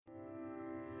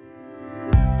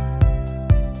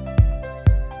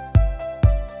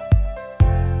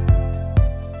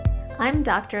I'm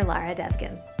Dr. Lara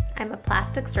Devgan. I'm a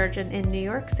plastic surgeon in New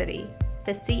York City,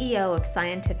 the CEO of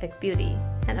Scientific Beauty,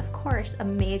 and of course, a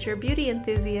major beauty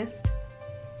enthusiast.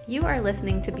 You are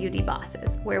listening to Beauty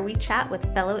Bosses, where we chat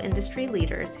with fellow industry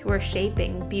leaders who are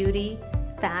shaping beauty,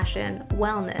 fashion,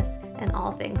 wellness, and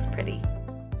all things pretty.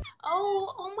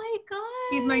 Oh my God.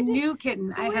 He's my new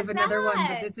kitten. I have another one, but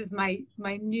that? this is my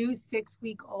new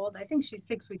 6-week-old. I think she's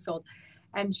 6 weeks old.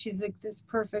 And she's like this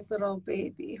perfect little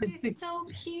baby. She's so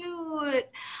cute.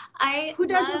 Who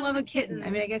doesn't love a kitten? I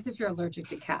mean, I guess if you're allergic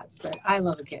to cats, but I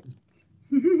love a kitten.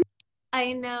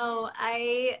 I know.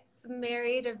 I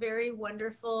married a very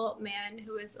wonderful man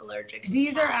who is allergic to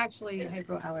These cats. are actually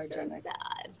hypoallergenic. So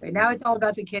sad. So now it's all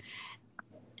about the kitten.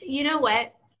 You know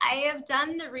what? I have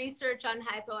done the research on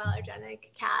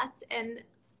hypoallergenic cats, and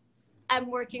I'm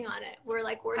working on it. We're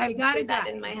like working through that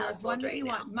in my household one that right you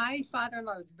now. want. My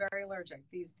father-in-law is very allergic.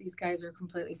 These guys are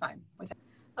completely fine with it.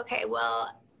 Okay,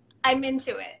 well, I'm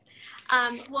into it.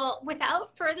 Well,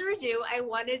 without further ado, I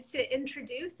wanted to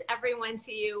introduce everyone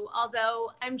to you.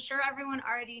 Although I'm sure everyone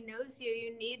already knows you,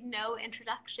 you need no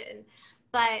introduction.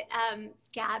 But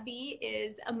Gabby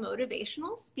is a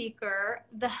motivational speaker,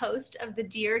 the host of the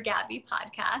Dear Gabby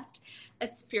podcast, a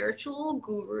spiritual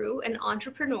guru, an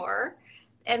entrepreneur,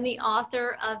 and the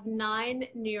author of 9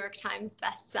 New York Times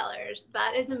bestsellers.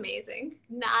 That is amazing.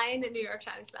 9 New York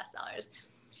Times bestsellers.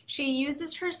 She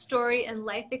uses her story and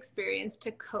life experience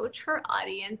to coach her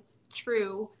audience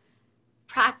through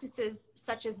practices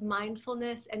such as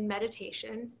mindfulness and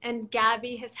meditation. And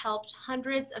Gabby has helped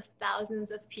hundreds of thousands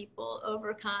of people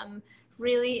overcome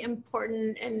really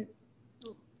important and,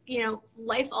 you know,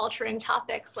 life-altering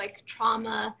topics like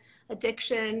trauma,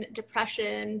 addiction,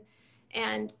 depression,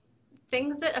 and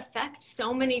things that affect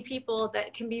so many people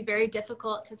that can be very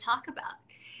difficult to talk about.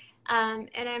 And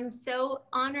I'm so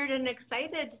honored and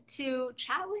excited to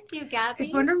chat with you, Gabby.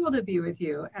 It's wonderful to be with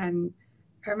you. And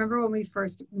I remember when we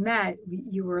first met,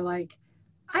 you were like,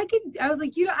 I was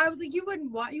like, you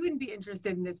wouldn't be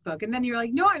interested in this book. And then you're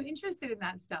like, no, I'm interested in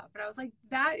that stuff. And I was like,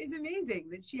 that is amazing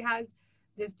that she has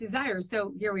this desire.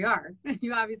 So here we are.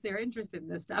 You obviously are interested in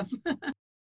this stuff.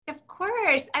 Of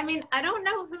course. I mean, I don't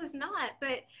know who's not,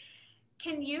 but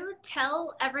can you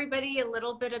tell everybody a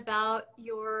little bit about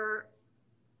your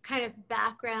kind of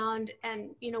background and,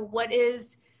 you know, what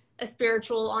is a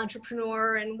spiritual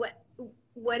entrepreneur and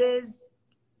what does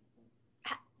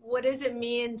it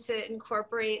mean to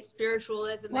incorporate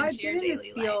spiritualism into your daily life? I've been in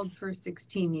this field for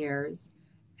 16 years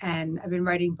and I've been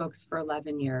writing books for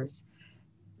 11 years.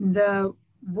 The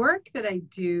work that I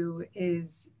do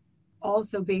is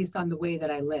also based on the way that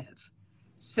I live.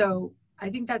 So I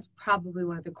think that's probably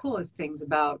one of the coolest things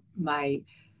about my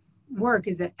work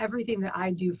is that everything that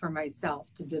I do for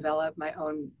myself to develop my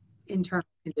own internal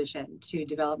condition, to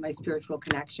develop my spiritual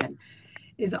connection,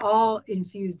 is all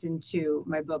infused into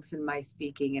my books and my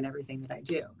speaking and everything that I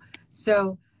do.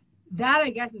 So that,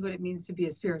 I guess, is what it means to be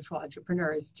a spiritual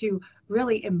entrepreneur, is to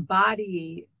really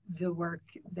embody the work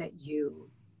that you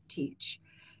teach.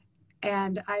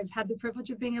 And I've had the privilege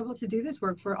of being able to do this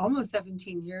work for almost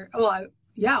 17 years.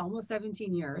 Almost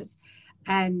 17 years.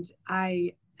 And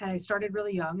I started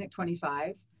really young at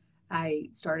 25. I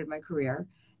started my career.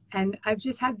 And I've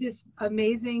just had this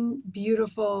amazing,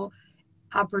 beautiful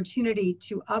opportunity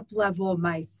to up-level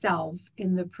myself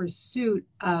in the pursuit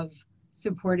of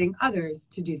supporting others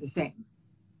to do the same.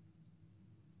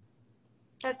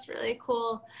 That's really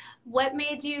cool. What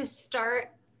made you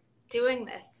start doing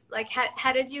this? Like,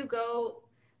 how did you go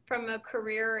from a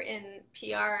career in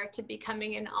PR to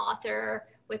becoming an author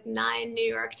with 9 New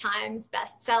York Times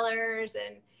bestsellers?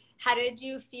 And how did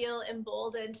you feel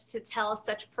emboldened to tell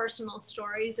such personal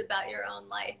stories about your own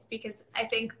life? Because I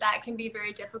think that can be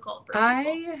very difficult for people.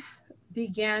 I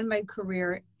began my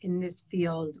career in this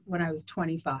field when I was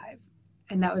 25,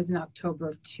 and that was in October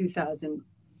of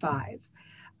 2005.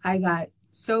 I got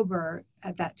sober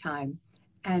at that time.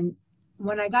 And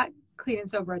when I got clean and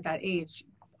sober at that age,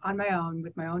 on my own,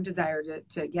 with my own desire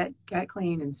to get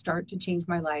clean and start to change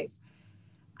my life,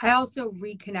 I also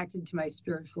reconnected to my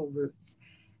spiritual roots.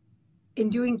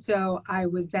 In doing so, I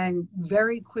was then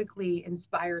very quickly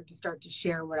inspired to start to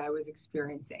share what I was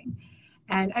experiencing.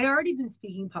 And I'd already been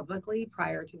speaking publicly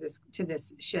prior to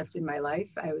this shift in my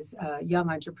life. I was a young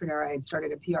entrepreneur. I had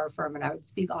started a PR firm and I would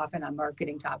speak often on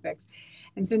marketing topics.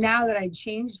 And so now that I'd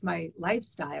changed my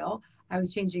lifestyle, I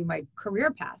was changing my career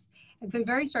path. And so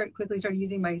I quickly started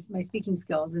using my speaking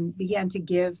skills and began to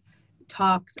give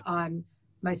talks on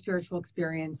my spiritual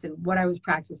experience and what I was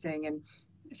practicing. And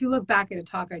if you look back at a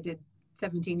talk I did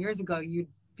 17 years ago, you'd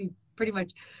be pretty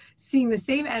much seeing the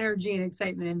same energy and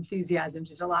excitement and enthusiasm,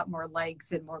 just a lot more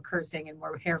likes and more cursing and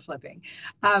more hair flipping.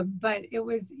 But it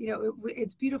was,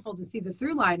 it's beautiful to see the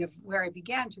through line of where I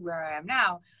began to where I am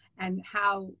now, and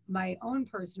how my own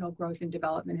personal growth and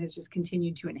development has just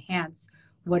continued to enhance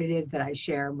what it is that I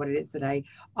share and what it is that I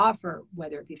offer,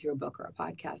 whether it be through a book or a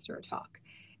podcast or a talk.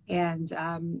 And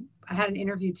I had an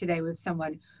interview today with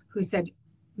someone who said,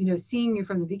 seeing you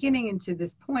from the beginning and to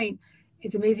this point,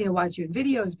 it's amazing to watch you in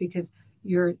videos because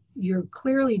you're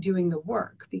clearly doing the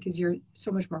work, because you're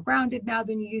so much more grounded now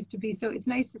than you used to be. So it's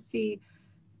nice to see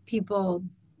people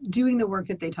doing the work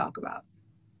that they talk about,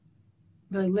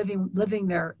 really living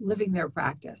their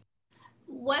practice.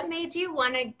 What made you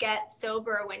want to get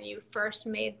sober when you first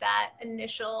made that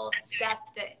initial step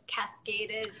that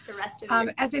cascaded the rest of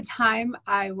your... At the time,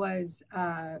 I was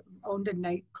owned a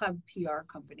nightclub PR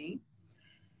company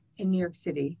in New York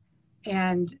City,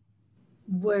 and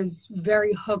was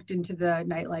very hooked into the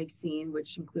nightlife scene,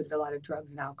 which included a lot of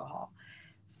drugs and alcohol.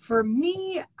 For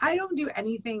me, I don't do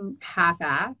anything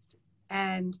half-assed,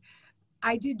 and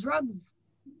I did drugs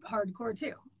hardcore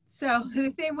too. So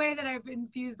the same way that I've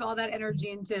infused all that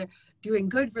energy into doing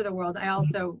good for the world, I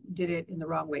also did it in the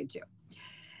wrong way too.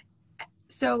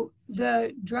 So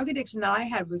the drug addiction that I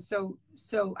had was so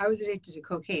I was addicted to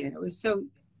cocaine, and it was so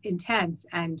intense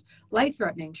and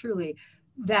life-threatening, truly,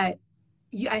 that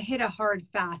I hit a hard,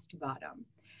 fast bottom.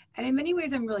 And in many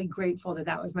ways, I'm really grateful that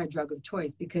that was my drug of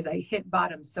choice, because I hit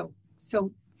bottom so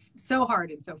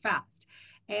hard and so fast.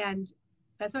 And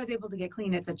that's why I was able to get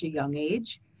clean at such a young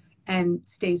age and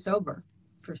stay sober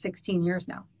for 16 years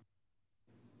now.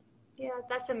 Yeah,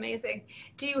 that's amazing.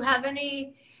 Do you have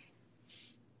any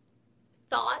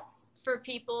thoughts for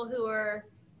people who are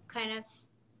kind of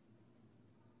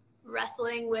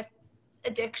wrestling with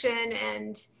addiction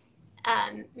and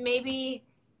maybe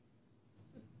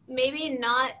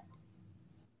not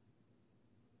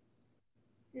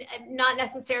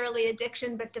necessarily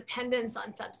addiction, but dependence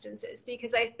on substances?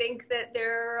 Because I think that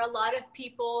there are a lot of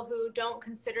people who don't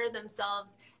consider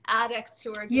themselves addicts who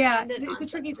are dependent on it's a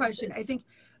tricky substances. question. I think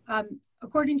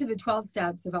according to the 12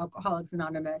 steps of Alcoholics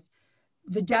Anonymous,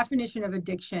 the definition of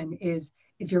addiction is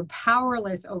if you're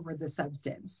powerless over the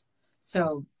substance.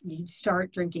 So you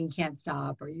start drinking, can't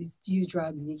stop, or you use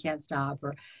drugs and you can't stop,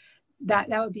 or that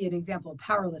would be an example of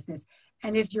powerlessness.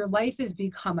 And if your life has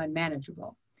become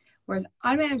unmanageable, whereas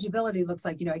unmanageability looks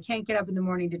like, I can't get up in the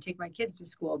morning to take my kids to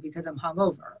school because I'm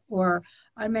hungover, or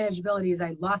unmanageability is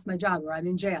I lost my job, or I'm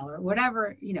in jail, or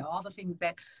whatever, all the things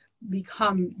that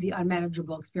become the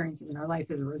unmanageable experiences in our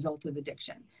life as a result of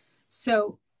addiction.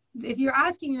 So if you're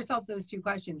asking yourself those two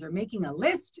questions or making a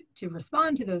list to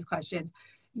respond to those questions,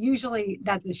 usually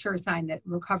that's a sure sign that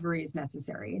recovery is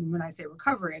necessary. And when I say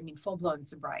recovery, I mean full-blown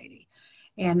sobriety.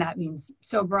 And that means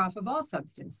sober off of all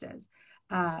substances.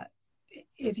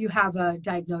 If you have a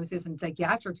diagnosis and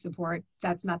psychiatric support,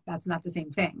 that's not the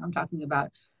same thing. I'm talking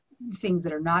about things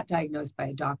that are not diagnosed by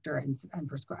a doctor and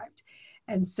prescribed.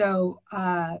 And so,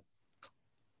 I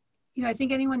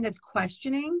think anyone that's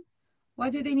questioning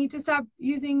whether they need to stop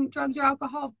using drugs or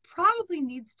alcohol probably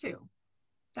needs to.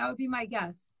 That would be my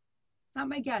guess. Not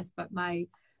my guess, but my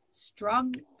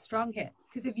strong hit.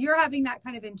 Because if you're having that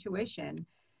kind of intuition,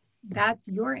 that's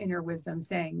your inner wisdom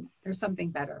saying there's something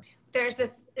better. There's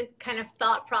this kind of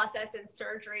thought process in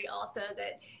surgery also,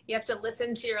 that you have to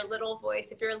listen to your little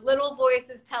voice. If your little voice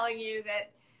is telling you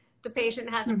that the patient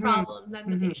has a problem, then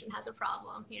the patient has a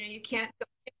problem.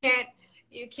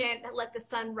 You can't let the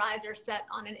sun rise or set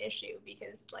on an issue,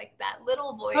 because like that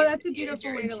little voice that's a beautiful is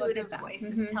your way to look at intuitive that. voice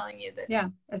that's telling you that. Yeah,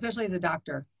 especially as a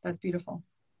doctor. That's beautiful.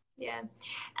 Yeah.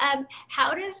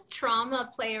 How does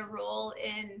trauma play a role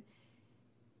in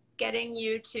getting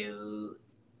you to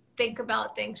think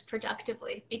about things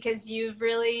productively? Because you've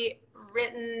really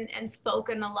written and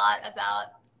spoken a lot about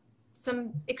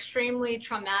some extremely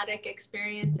traumatic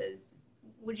experiences.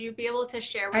 Would you be able to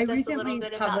share with us a little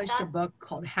bit about that? I recently published a book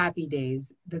called Happy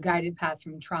Days, The Guided Path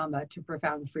from Trauma to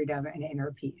Profound Freedom and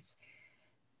Inner Peace.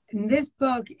 And this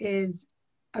book is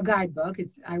a guidebook.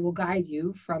 I will guide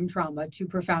you from trauma to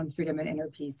profound freedom and inner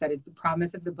peace. That is the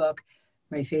promise of the book.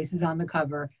 My face is on the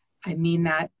cover. I mean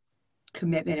that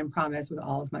commitment and promise with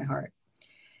all of my heart,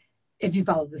 if you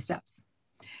follow the steps.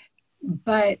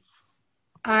 But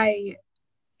I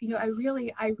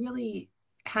really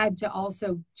had to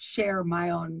also share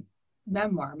my own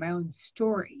memoir, my own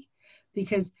story,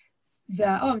 because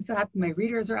I'm so happy my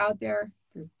readers are out there.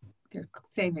 They're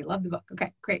saying they love the book.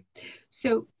 Okay, great.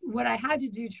 So what I had to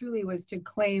do truly was to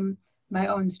claim my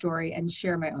own story and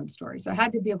share my own story. So I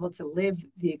had to be able to live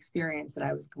the experience that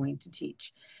I was going to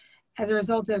teach. as a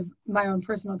result of my own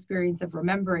personal experience of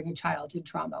remembering a childhood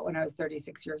trauma when I was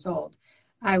 36 years old,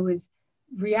 I was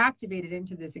reactivated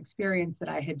into this experience that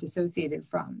I had dissociated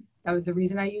from. That was the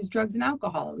reason I used drugs and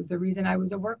alcohol. It was the reason I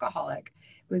was a workaholic.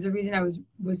 It was the reason I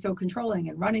was so controlling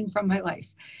and running from my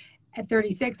life. At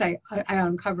 36, I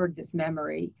uncovered this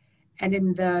memory. And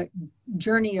in the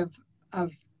journey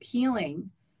of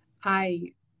healing,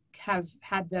 I have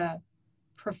had the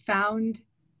profound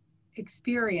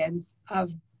experience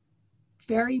of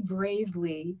very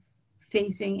bravely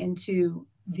facing into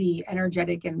the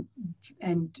energetic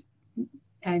and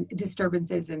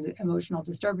disturbances and emotional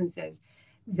disturbances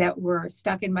that were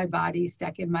stuck in my body,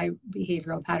 stuck in my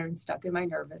behavioral patterns, stuck in my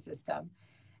nervous system.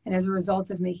 And as a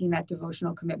result of making that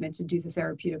devotional commitment to do the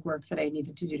therapeutic work that I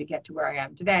needed to do to get to where I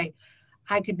am today,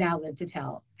 I could now live to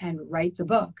tell and write the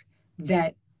book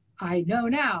that I know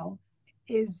now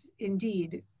is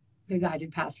indeed the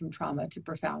guided path from trauma to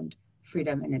profound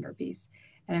freedom and inner peace.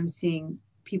 And I'm seeing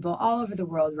people all over the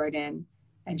world write in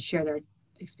and share their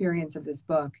experience of this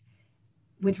book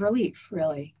with relief,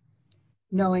 really,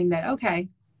 knowing that, okay,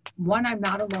 one, I'm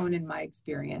not alone in my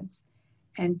experience.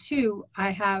 And two,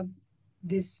 I have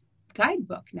this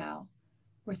guidebook now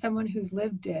where someone who's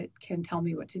lived it can tell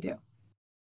me what to do.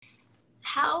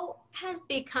 How has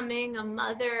becoming a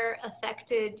mother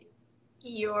affected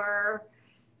your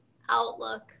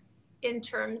outlook in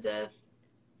terms of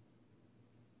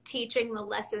teaching the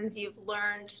lessons you've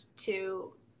learned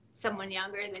to someone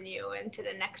younger than you and to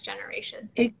the next generation?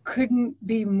 It couldn't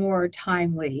be more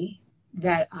timely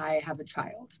that I have a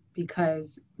child,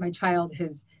 because my child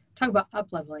has, talk about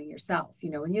up-leveling yourself.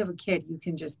 You know, when you have a kid, you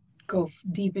can just go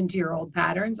deep into your old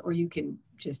patterns, or you can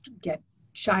just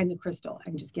shine the crystal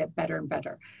and just get better and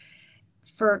better.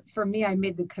 For me, I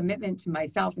made the commitment to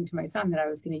myself and to my son that I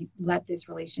was going to let this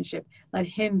relationship, let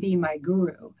him be my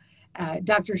guru.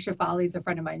 Dr. Shefali is a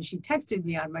friend of mine. She texted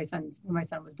me on when my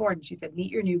son was born, and she said,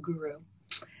 "Meet your new guru."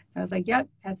 I was like, "Yep,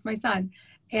 that's my son."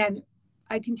 And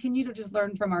I continue to just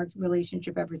learn from our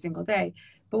relationship every single day.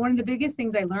 But one of the biggest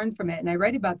things I learned from it, and I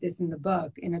write about this in the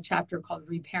book in a chapter called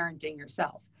Reparenting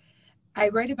Yourself. I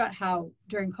write about how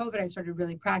during COVID, I started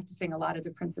really practicing a lot of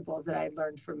the principles that I had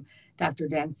learned from Dr.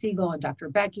 Dan Siegel and Dr.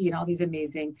 Becky and all these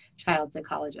amazing child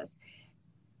psychologists.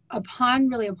 Upon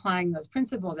really applying those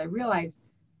principles, I realized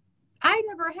I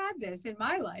never had this in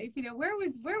my life. You know, where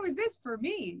was this for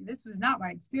me? This was not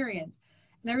my experience.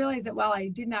 And I realized that while I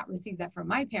did not receive that from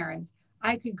my parents,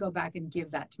 I could go back and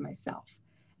give that to myself.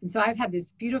 And so I've had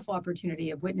this beautiful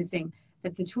opportunity of witnessing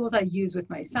that the tools I use with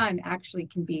my son actually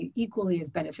can be equally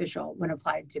as beneficial when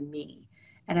applied to me.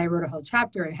 And I wrote a whole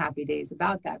chapter in Happy Days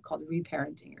about that called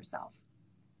Reparenting Yourself.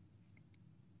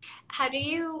 How do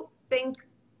you think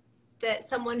that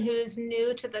someone who's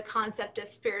new to the concept of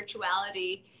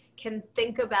spirituality can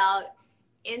think about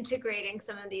integrating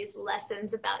some of these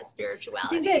lessons about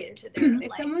spirituality into their life?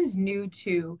 If someone's new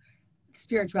to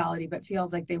spirituality but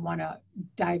feels like they want to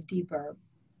dive deeper,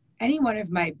 any one of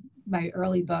my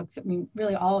early books, I mean,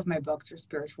 really all of my books are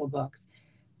spiritual books,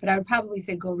 but I would probably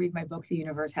say go read my book, The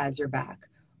Universe Has Your Back,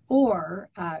 or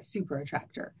Super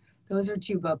Attractor. Those are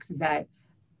two books that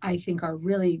I think are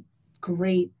really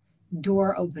great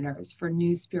door openers for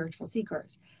new spiritual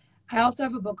seekers. I also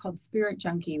have a book called Spirit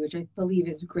Junkie, which I believe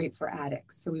is great for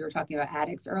addicts. So we were talking about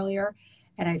addicts earlier,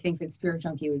 and I think that Spirit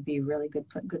Junkie would be a really good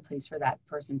place for that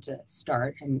person to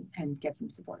start and get some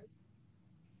support.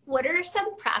 What are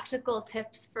some practical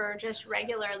tips for just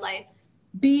regular life?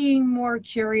 Being more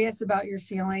curious about your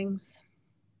feelings,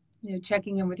 you know,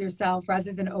 checking in with yourself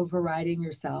rather than overriding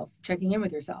yourself, checking in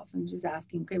with yourself and just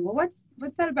asking, okay, well, what's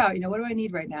that about? You know, what do I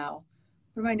need right now?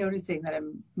 What am I noticing that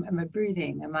am I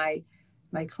breathing? Am I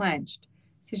clenched?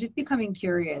 So just becoming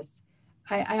curious.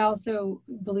 I also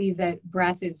believe that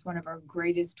breath is one of our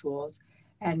greatest tools.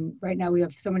 And right now we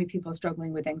have so many people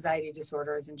struggling with anxiety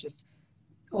disorders and just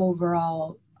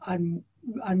overall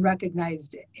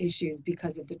unrecognized issues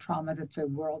because of the trauma that the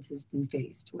world has been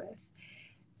faced with.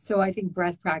 So I think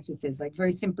breath practices, like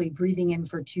very simply breathing in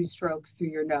for 2 strokes through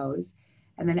your nose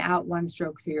and then out 1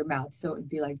 stroke through your mouth. So it would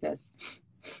be like this.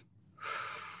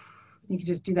 You can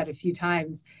just do that a few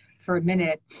times for a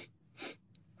minute.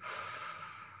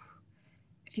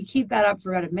 If you keep that up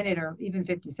for about a minute or even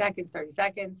 50 seconds, 30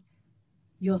 seconds,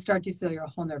 you'll start to feel your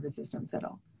whole nervous system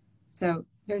settle. So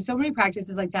there's so many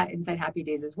practices like that inside Happy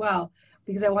Days as well,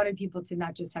 because I wanted people to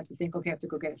not just have to think, okay, I have to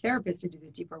go get a therapist to do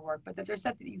this deeper work, but that there's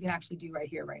stuff that you can actually do right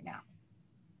here, right now.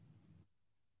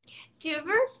 Do you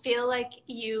ever feel like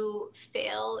you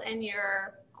fail in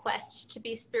your quest to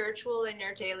be spiritual in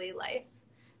your daily life?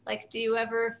 Like, do you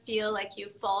ever feel like you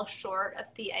fall short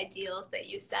of the ideals that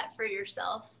you set for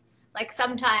yourself? Like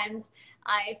sometimes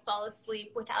I fall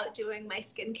asleep without doing my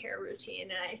skincare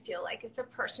routine, and I feel like it's a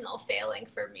personal failing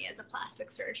for me as a plastic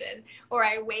surgeon. Or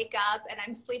I wake up and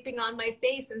I'm sleeping on my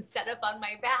face instead of on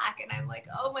my back, and I'm like,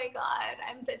 oh my God,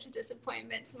 I'm such a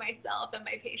disappointment to myself and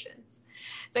my patients.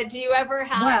 But do you ever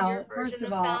have your Well, version first of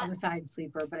of all, that? I'm a side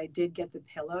sleeper, but I did get the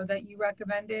pillow that you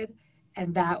recommended,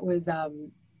 and that was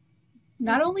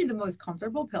not only the most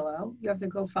comfortable pillow. You have to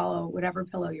go follow whatever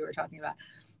pillow you were talking about.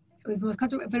 It was the most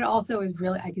comfortable, but it also is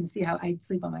really, I can see how I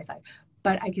sleep on my side,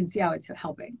 but I can see how it's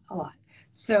helping a lot.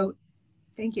 So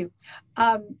thank you.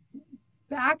 Um,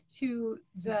 Back to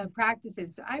the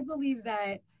practices. So I believe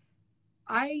that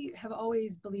I have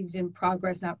always believed in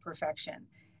progress, not perfection.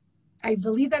 I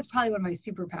believe that's probably one of my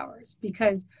superpowers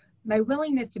because my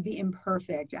willingness to be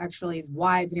imperfect actually is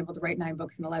why I've been able to write 9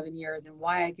 books in 11 years and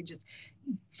why I could just,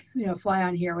 fly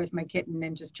on here with my kitten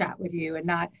and just chat with you and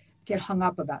not get hung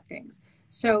up about things.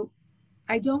 So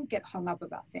I don't get hung up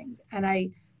about things and I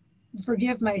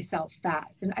forgive myself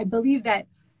fast. And I believe that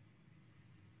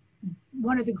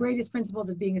one of the greatest principles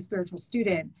of being a spiritual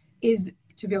student is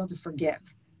to be able to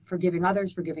forgive, forgiving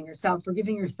others, forgiving yourself,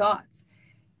 forgiving your thoughts,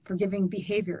 forgiving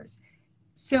behaviors.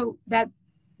 So that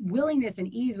willingness and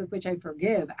ease with which I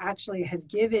forgive actually has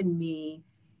given me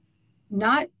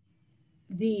not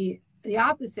the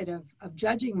opposite of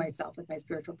judging myself with my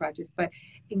spiritual practice, but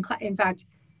in fact,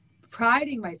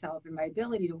 priding myself in my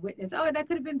ability to witness, oh, that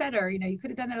could have been better. You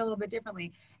could have done that a little bit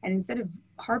differently. And instead of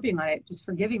harping on it, just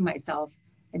forgiving myself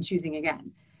and choosing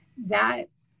again. That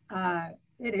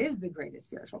it is the greatest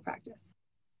spiritual practice.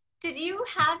 Did you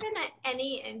have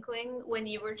any inkling when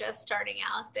you were just starting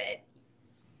out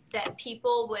that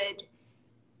people would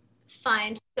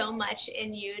find so much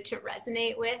in you to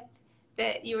resonate with,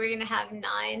 that you were going to have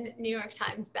 9 New York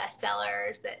Times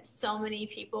bestsellers, that so many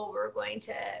people were going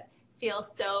to feel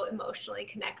so emotionally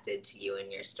connected to you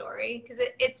and your story? Because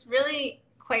it's really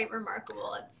quite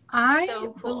remarkable. It's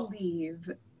so cool. I believe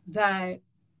that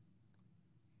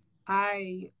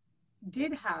I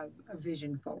did have a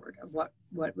vision forward of what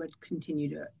would continue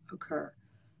to occur.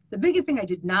 The biggest thing I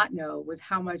did not know was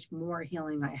how much more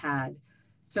healing I had.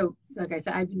 So, like I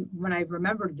said, when I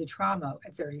remembered the trauma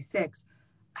at 36,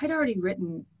 I'd already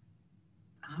written,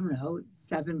 I don't know,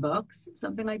 7 books,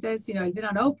 something like this. I'd been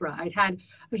on Oprah. I'd had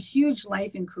a huge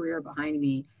life and career behind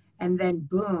me. And then,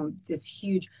 boom, this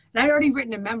huge, and I'd already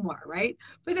written a memoir, right?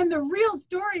 But then the real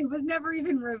story was never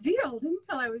even revealed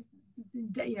until I was,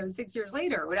 6 years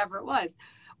later, or whatever it was,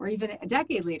 or even a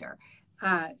decade later.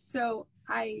 So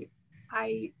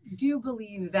I do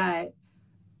believe that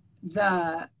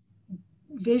the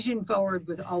vision forward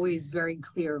was always very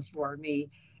clear for me.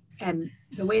 And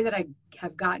the way that I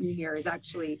have gotten here is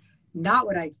actually not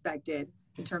what I expected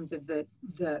in terms of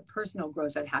the personal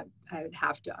growth I would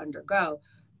have to undergo,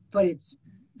 but it's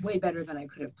way better than I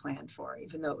could have planned for,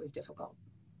 even though it was difficult.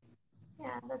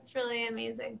 Yeah, that's really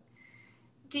amazing.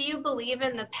 Do you believe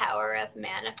in the power of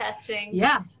manifesting?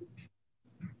 Yeah.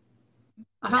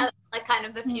 Uh-huh. Like kind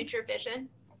of a future vision?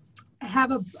 I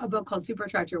have a book called Super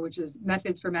Attractor, which is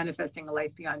Methods for Manifesting a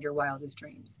Life Beyond Your Wildest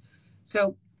Dreams.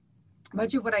 So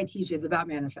much of what I teach is about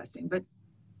manifesting, but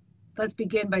let's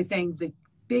begin by saying the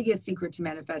biggest secret to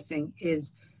manifesting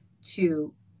is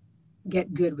to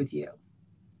get good with you,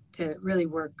 to really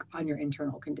work on your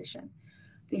internal condition.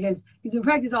 Because you can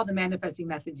practice all the manifesting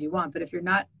methods you want, but if you're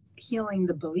not healing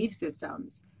the belief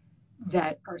systems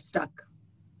that are stuck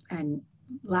and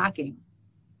lacking,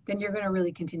 then you're going to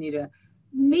really continue to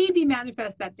maybe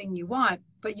manifest that thing you want,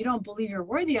 but you don't believe you're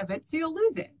worthy of it, so you'll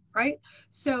lose it, right?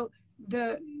 So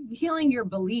the healing your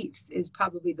beliefs is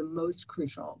probably the most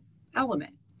crucial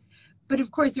element. But of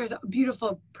course, there's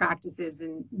beautiful practices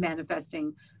in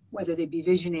manifesting, whether they be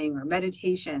visioning or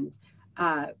meditations,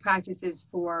 practices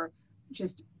for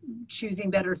just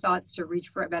choosing better thoughts to reach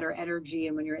for a better energy.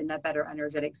 And when you're in that better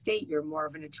energetic state, you're more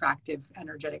of an attractive,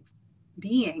 energetic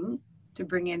being to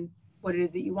bring in what it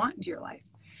is that you want into your life.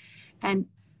 And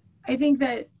I think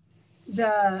that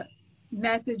the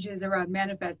messages around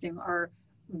manifesting are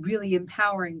really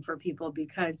empowering for people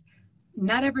because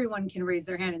not everyone can raise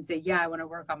their hand and say, yeah, I want to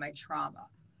work on my trauma.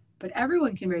 But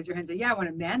everyone can raise their hand and say, yeah, I want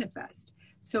to manifest.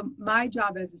 So my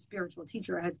job as a spiritual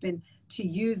teacher has been to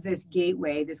use this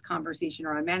gateway, this conversation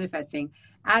around manifesting,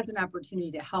 as an opportunity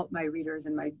to help my readers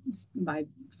and my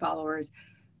followers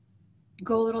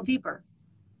go a little deeper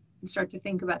and start to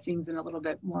think about things in a little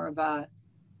bit more of a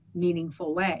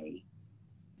meaningful way,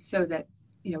 so that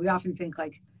we often think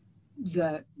like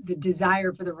the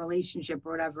desire for the relationship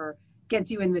or whatever gets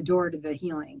you in the door to the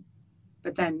healing,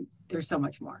 but then there's so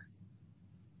much more.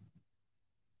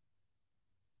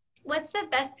 What's the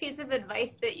best piece of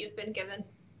advice that you've been given?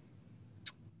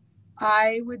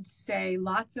 I would say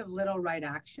lots of little right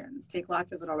actions. Take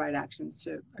lots of little right actions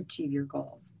to achieve your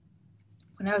goals.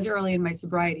 When I was early in my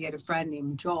sobriety, I had a friend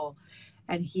named Joel,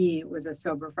 and he was a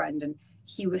sober friend, and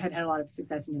he had had a lot of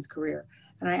success in his career.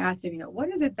 And I asked him, what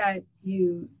is it that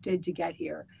you did to get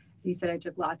here? And he said, I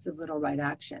took lots of little right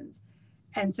actions.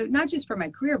 And so not just for my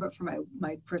career, but for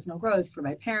my personal growth, for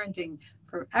my parenting,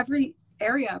 for every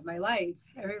area of my life,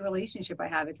 every relationship I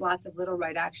have, it's lots of little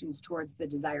right actions towards the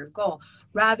desired goal,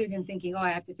 rather than thinking,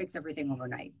 I have to fix everything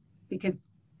overnight. Because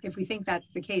if we think that's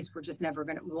the case, we're just never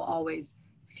we'll always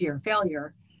fear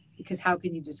failure, because how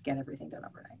can you just get everything done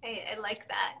overnight? I like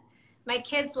that. My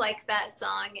kids like that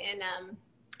song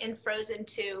in Frozen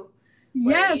 2.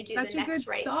 Yes, such a good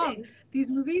song. These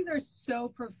movies are so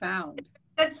profound.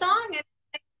 Good song.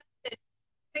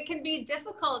 It can be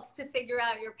difficult to figure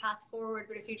out your path forward,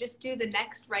 but if you just do the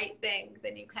next right thing,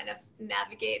 then you kind of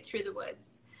navigate through the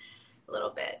woods a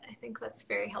little bit. I think that's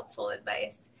very helpful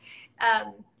advice.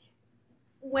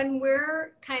 When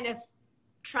we're kind of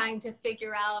trying to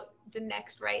figure out the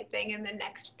next right thing and the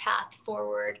next path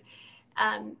forward,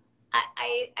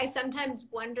 I sometimes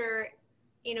wonder,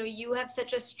 you have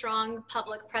such a strong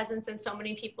public presence and so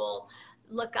many people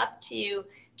look up to you.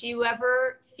 Do you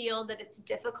ever feel that it's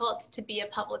difficult to be a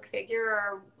public figure,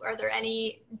 or are there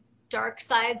any dark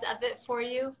sides of it for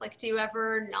you? Like, do you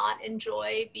ever not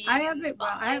enjoy being I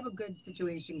have a good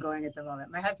situation going at the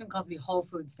moment. My husband calls me Whole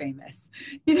Foods famous.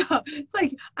 It's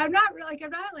like, I'm not really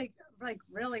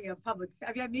a public,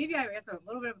 maybe I guess a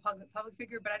little bit of a public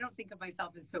figure, but I don't think of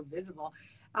myself as so visible.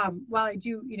 While I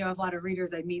do, have a lot of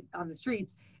readers I meet on the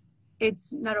streets,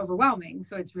 it's not overwhelming.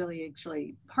 So it's really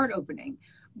actually heart opening.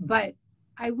 But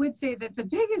I would say that the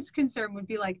biggest concern would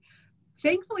be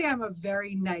thankfully, I'm a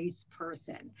very nice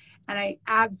person, and I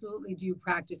absolutely do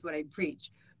practice what I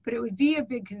preach. But it would be a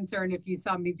big concern if you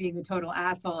saw me being a total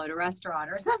asshole at a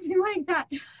restaurant or something like that.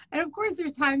 And of course,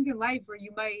 there's times in life where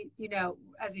you might,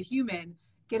 as a human,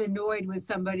 get annoyed with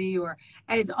somebody, and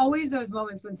it's always those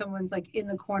moments when someone's in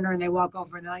the corner and they walk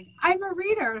over and they're like, I'm a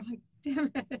reader. I'm like,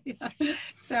 damn it.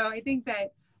 So I think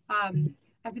that I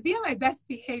have to be on my best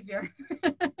behavior.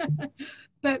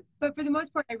 but for the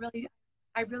most part, I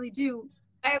really do.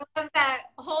 I love that.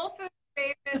 Whole Foods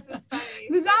famous is funny.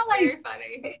 It's not very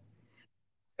funny.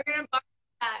 We're gonna mark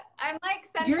that. I'm like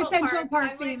Central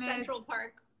Park famous. Like Central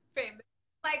Park famous.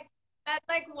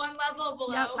 That's one level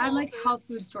below. Yep, I'm like health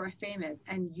food store famous,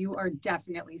 and you are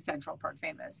definitely Central Park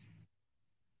famous.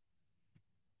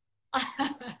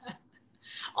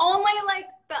 only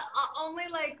the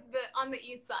on the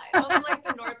east side. Only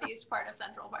the northeast part of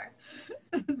Central Park.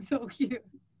 That's so cute.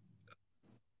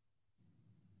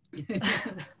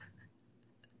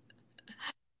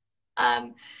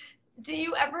 Do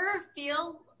you ever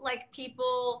feel like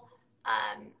people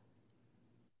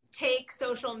take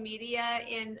social media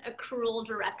in a cruel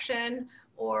direction,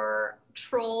 or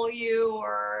troll you,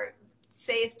 or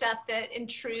say stuff that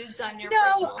intrudes on your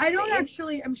personal space? I don't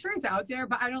actually. I'm sure it's out there,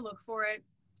 but I don't look for it.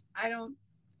 I don't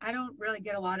really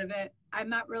get a lot of it. I'm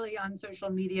not really on social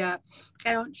media.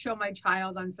 I don't show my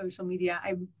child on social media.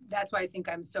 That's why I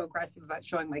think I'm so aggressive about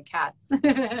showing my cats.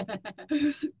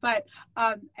 But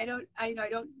I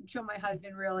don't show my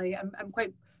husband really. I'm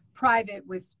quite private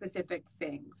with specific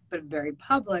things, but very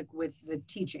public with the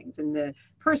teachings and the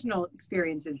personal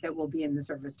experiences that will be in the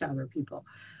service to other people.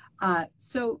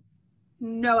 So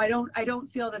no, I don't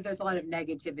feel that there's a lot of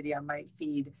negativity on my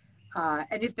feed.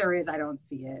 And if there is, I don't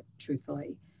see it,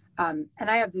 truthfully. And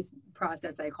I have this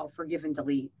process I call forgive and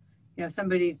delete. If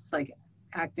somebody's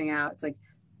acting out, it's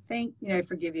I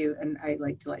forgive you, and I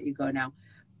like to let you go now.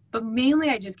 But mainly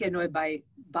I just get annoyed by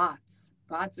bots.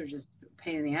 Bots are just a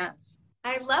pain in the ass.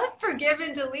 I love forgive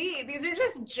and delete. These are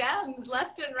just gems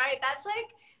left and right. That's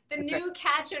the new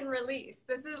catch and release.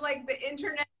 This is the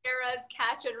internet era's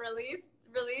catch and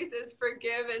release is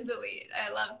forgive and delete. I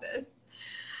love this.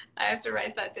 I have to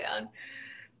write that down.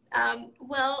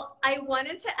 Well, I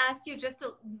wanted to ask you just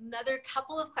another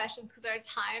couple of questions because our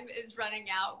time is running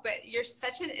out, but you're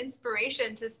such an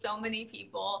inspiration to so many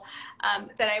people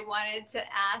that I wanted to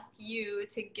ask you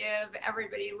to give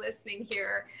everybody listening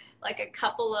here a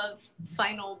couple of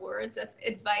final words of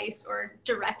advice or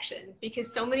direction,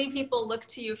 because so many people look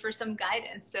to you for some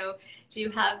guidance. So do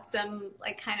you have some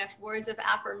kind of words of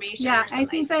affirmation or some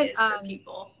ideas for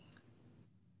people?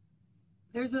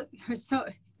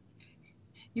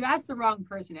 You asked the wrong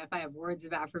person if I have words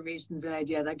of affirmations and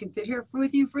ideas. I could sit here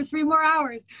with you for 3 more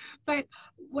hours. But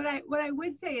what I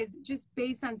would say is, just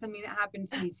based on something that happened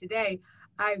to me today,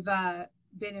 I've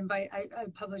been invited. A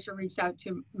publisher reached out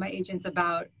to my agents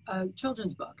about a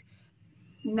children's book.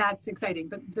 And that's exciting.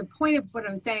 But the point of what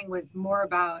I'm saying was more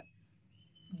about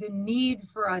the need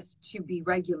for us to be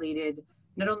regulated,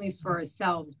 not only for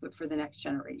ourselves, but for the next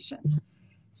generation.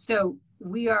 So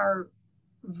we are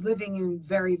living in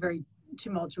very, very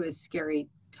tumultuous, scary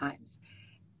times,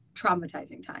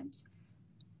 traumatizing times.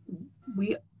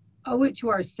 We owe it to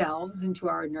ourselves and to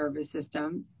our nervous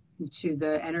system, to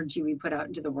the energy we put out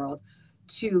into the world,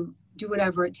 to do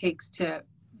whatever it takes to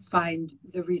find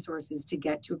the resources to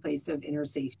get to a place of inner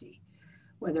safety,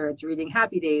 whether it's reading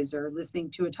Happy Days or listening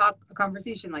to a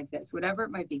conversation like this, whatever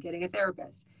it might be, getting a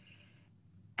therapist.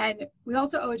 And we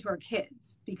also owe it to our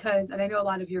kids because, and I know a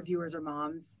lot of your viewers are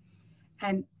moms,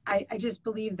 and I just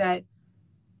believe that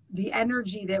the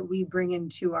energy that we bring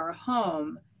into our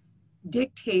home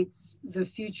dictates the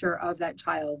future of that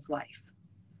child's life.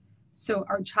 So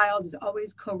our child is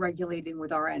always co-regulating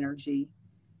with our energy,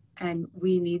 and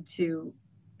we need to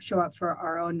show up for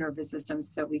our own nervous system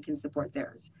so that we can support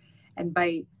theirs. And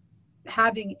by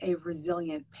having a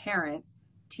resilient parent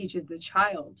teaches the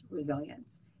child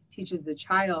resilience, teaches the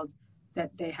child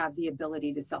that they have the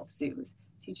ability to self-soothe,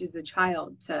 teaches the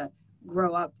child to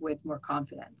grow up with more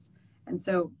confidence. And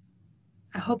so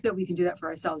I hope that we can do that for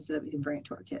ourselves so that we can bring it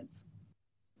to our kids.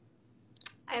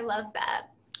 I love that.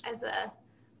 As a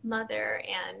mother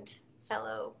and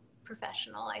fellow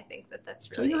professional, I think that that's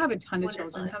really. So you have a ton of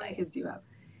children. How many kids do you have?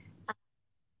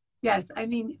 Yes, I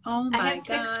mean, oh my God. I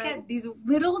have 6 kids. These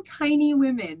little tiny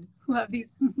women who have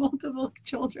these multiple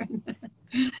children.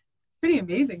 It's pretty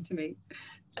amazing to me.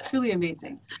 It's truly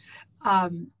amazing.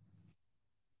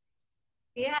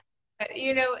 Yeah,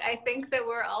 you know, I think that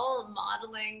we're all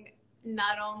modeling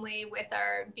not only with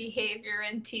our behavior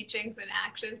and teachings and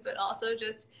actions, but also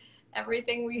just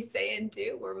everything we say and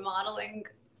do. We're modeling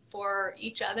for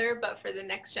each other, but for the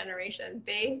next generation.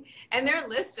 They're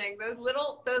listening. Those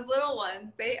little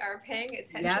ones, they are paying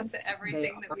attention to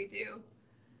everything that we do.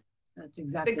 That's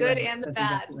exactly the good right. and the That's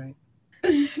bad. Exactly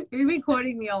right. You're gonna be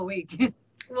quoting me all week.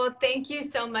 Well, thank you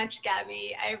so much,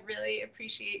 Gabby. I really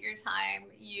appreciate your time.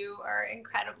 You are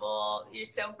incredible. You're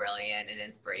so brilliant and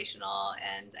inspirational,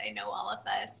 and I know all of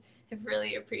us have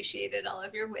really appreciated all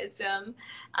of your wisdom.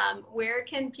 Where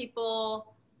can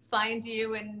people find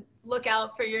you and look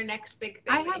out for your next big thing?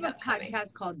 I have a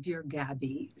podcast called Dear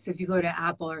Gabby. So if you go to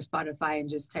Apple or Spotify and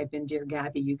just type in Dear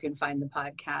Gabby, you can find the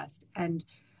podcast. And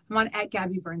I'm on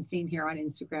 @GabbyBernstein here on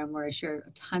Instagram, where I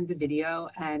share tons of video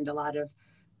and a lot of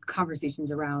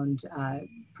conversations around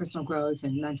personal growth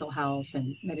and mental health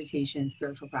and meditation and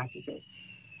spiritual practices.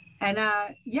 And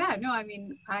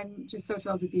I'm just so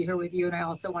thrilled to be here with you. And I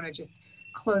also want to just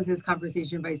close this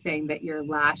conversation by saying that your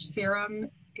lash serum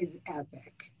is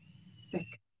epic.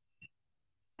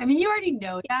 I mean, you already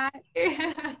know that.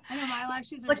 I know my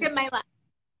lashes are Look at my lash.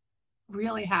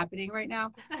 Really happening right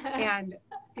now. And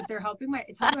if they're helping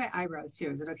it's helping my eyebrows too.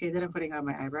 Is it okay that I'm putting on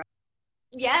my eyebrows?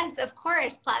 Yes, of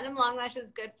course. Platinum Long Lash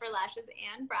is good for lashes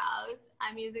and brows.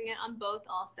 I'm using it on both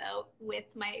also with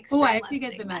my extreme I have to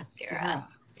get the mascara.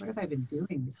 What have I been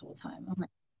doing this whole time? Oh my.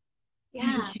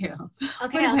 Yeah. Thank you.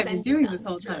 Okay, what have I been doing this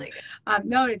whole it's time? really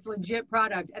No, it's legit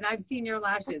product. And I've seen your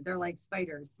lashes. They're like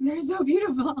spiders. They're so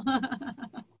beautiful.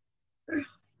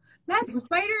 That's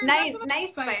spiders.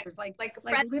 Nice spiders. Like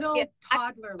little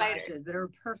toddler lashes that are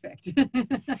perfect.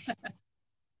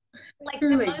 Like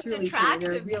truly, the most truly,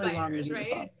 attractive they're really spiders, long and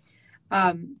beautiful.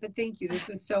 Right? But thank you. This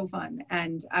was so fun.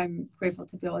 And I'm grateful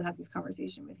to be able to have this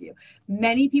conversation with you.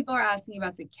 Many people are asking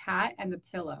about the cat and the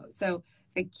pillow. So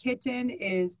the kitten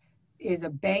is a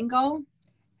Bengal,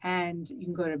 and you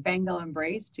can go to Bengal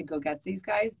Embrace to go get these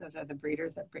guys. Those are the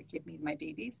breeders that give me my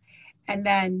babies. And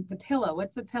then the pillow.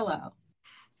 What's the pillow?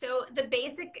 So the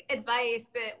basic advice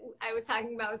that I was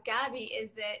talking about with Gabby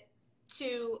is that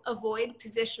to avoid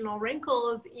positional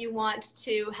wrinkles, you want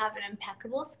to have an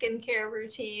impeccable skincare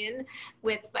routine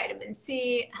with vitamin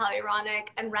C, hyaluronic,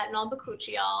 and retinol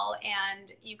bakuchiol.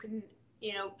 And you can,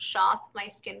 shop my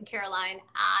skincare line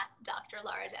at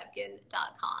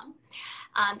drlaradevgan.com.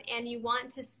 And you want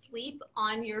to sleep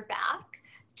on your back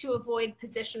to avoid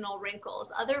positional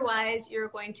wrinkles. Otherwise, you're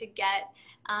going to get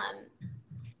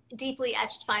deeply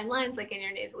etched fine lines like in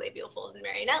your nasolabial fold and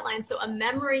marionette line. So a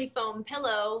memory foam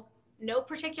pillow, no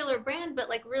particular brand, but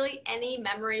like really any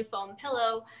memory foam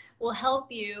pillow will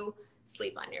help you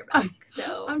sleep on your back.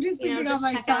 So I'm just thinking of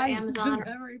my size Amazon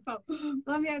memory foam.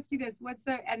 Let me ask you this: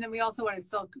 and then we also want a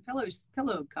silk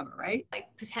pillow cover, right? Like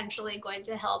potentially going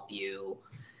to help you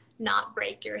not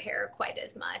break your hair quite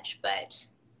as much, but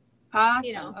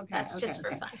awesome. That's just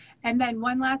for fun. And then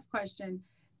one last question: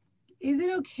 is it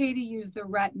okay to use the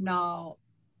retinol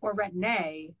or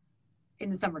Retin-A in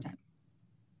the summertime?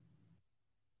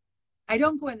 I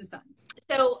don't go in the sun.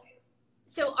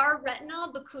 So our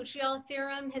retinol bakuchiol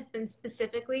serum has been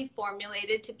specifically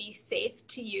formulated to be safe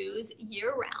to use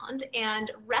year round,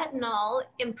 and retinol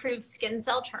improves skin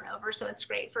cell turnover, so it's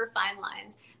great for fine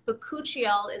lines.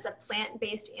 Bakuchiol is a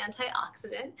plant-based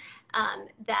antioxidant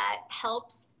that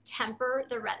helps temper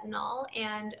the retinol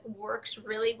and works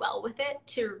really well with it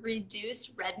to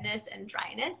reduce redness and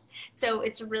dryness. So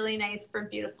it's really nice for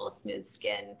beautiful, smooth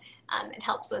skin. It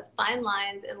helps with fine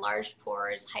lines, enlarged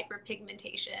pores,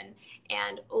 hyperpigmentation,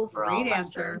 and overall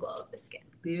luster and glow of the skin.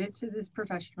 Leave it to this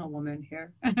professional woman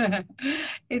here.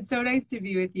 It's so nice to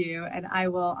be with you. And I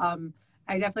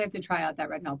definitely have to try out that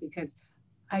retinol because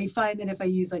I find that if I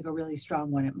use like a really strong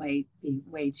one, it might be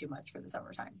way too much for the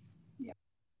summertime. Yeah.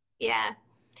 Yeah.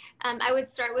 I would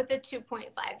start with a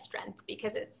 2.5 strength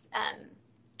because it's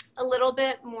a little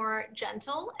bit more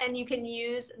gentle, and you can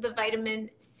use the vitamin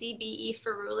CBE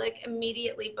ferulic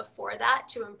immediately before that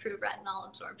to improve retinol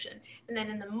absorption. And then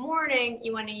in the morning,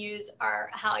 you want to use our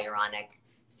hyaluronic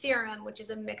serum, which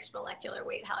is a mixed molecular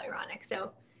weight hyaluronic.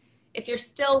 So if you're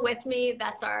still with me,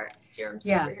 that's our serum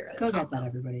superheroes. Go get that,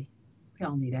 everybody. We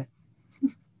all need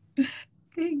it.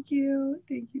 Thank you.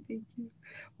 Thank you. Thank you.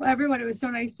 Well, everyone, it was so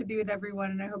nice to be with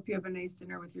everyone, and I hope you have a nice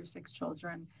dinner with your 6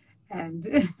 children and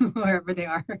wherever they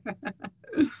are.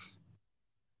 Yeah,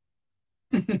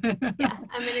 I'm going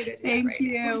to go do that Thank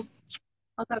you.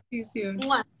 I'll talk to you soon.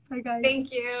 Bye, guys.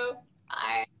 Thank you.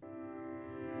 Bye.